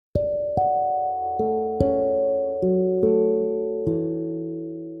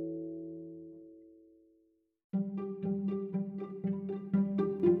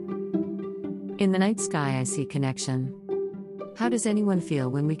In the night sky, I see connection. How does anyone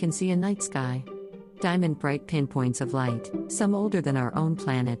feel when we can see a night sky? Diamond bright pinpoints of light, some older than our own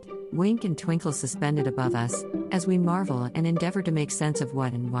planet, wink and twinkle suspended above us, as we marvel and endeavor to make sense of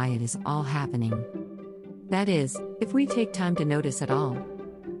what and why it is all happening. That is, if we take time to notice at all.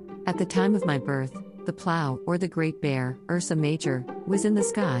 At the time of my birth, the plow, or the Great Bear, Ursa Major, was in the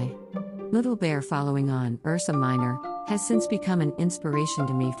sky. Little Bear following on, Ursa Minor, has since become an inspiration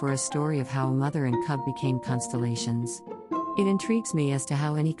to me for a story of how a mother and cub became constellations. It intrigues me as to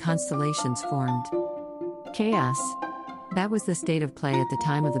how any constellations formed. Chaos. That was the state of play at the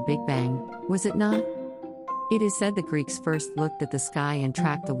time of the Big Bang, was it not? It is said the Greeks first looked at the sky and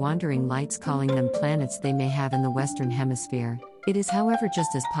tracked the wandering lights, calling them planets they may have in the Western Hemisphere. It is, however,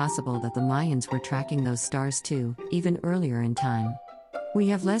 just as possible that the Mayans were tracking those stars too, even earlier in time. We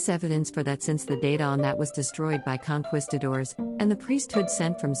have less evidence for that since the data on that was destroyed by conquistadors, and the priesthood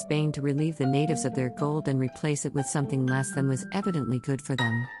sent from Spain to relieve the natives of their gold and replace it with something less than was evidently good for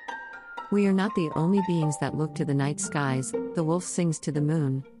them. We are not the only beings that look to the night skies. The wolf sings to the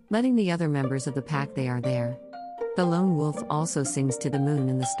moon, letting the other members of the pack they are there. The lone wolf also sings to the moon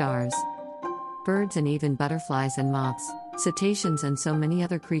and the stars. Birds and even butterflies and moths, cetaceans and so many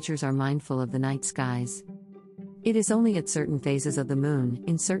other creatures are mindful of the night skies. It is only at certain phases of the moon,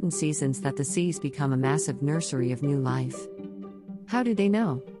 in certain seasons, that the seas become a massive nursery of new life. How do they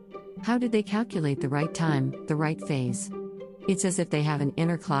know? How did they calculate the right time, the right phase? It's as if they have an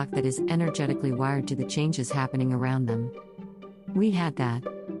inner clock that is energetically wired to the changes happening around them. We had that.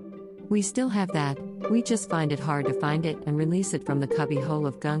 We still have that, we just find it hard to find it and release it from the cubby hole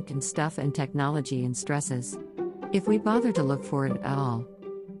of gunk and stuff and technology and stresses. If we bother to look for it at all.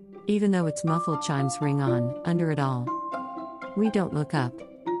 Even though its muffled chimes ring on, under it all. We don't look up.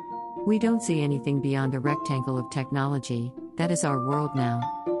 We don't see anything beyond a rectangle of technology, that is our world now.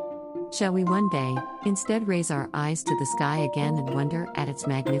 Shall we one day, instead, raise our eyes to the sky again and wonder at its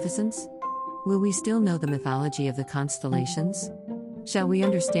magnificence? Will we still know the mythology of the constellations? Shall we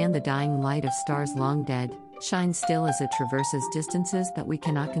understand the dying light of stars long dead, shine still as it traverses distances that we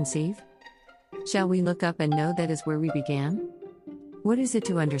cannot conceive? Shall we look up and know that is where we began? What is it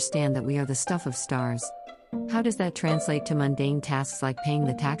to understand that we are the stuff of stars? How does that translate to mundane tasks like paying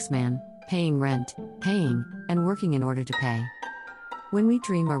the taxman, paying rent, paying, and working in order to pay? When we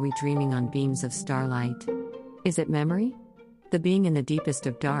dream, are we dreaming on beams of starlight? Is it memory? The being in the deepest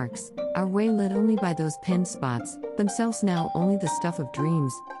of darks, our way lit only by those pinned spots, themselves now only the stuff of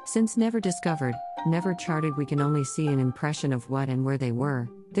dreams, since never discovered, never charted, we can only see an impression of what and where they were,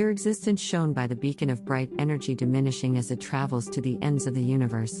 their existence shown by the beacon of bright energy diminishing as it travels to the ends of the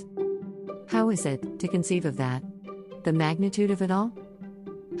universe. How is it to conceive of that? The magnitude of it all?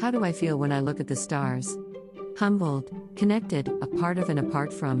 How do I feel when I look at the stars? Humbled, connected, a part of and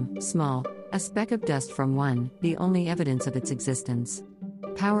apart from, small, a speck of dust from one, the only evidence of its existence.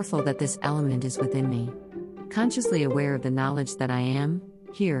 Powerful that this element is within me. Consciously aware of the knowledge that I am,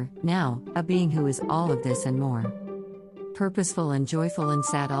 here, now, a being who is all of this and more. Purposeful and joyful and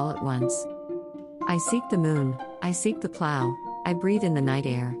sad all at once. I seek the moon, I seek the plow, I breathe in the night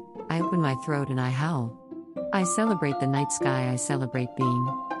air, I open my throat and I howl. I celebrate the night sky, I celebrate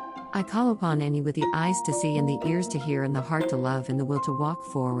being. I call upon any with the eyes to see and the ears to hear and the heart to love and the will to walk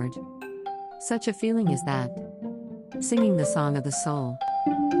forward. Such a feeling is that. Singing the song of the soul.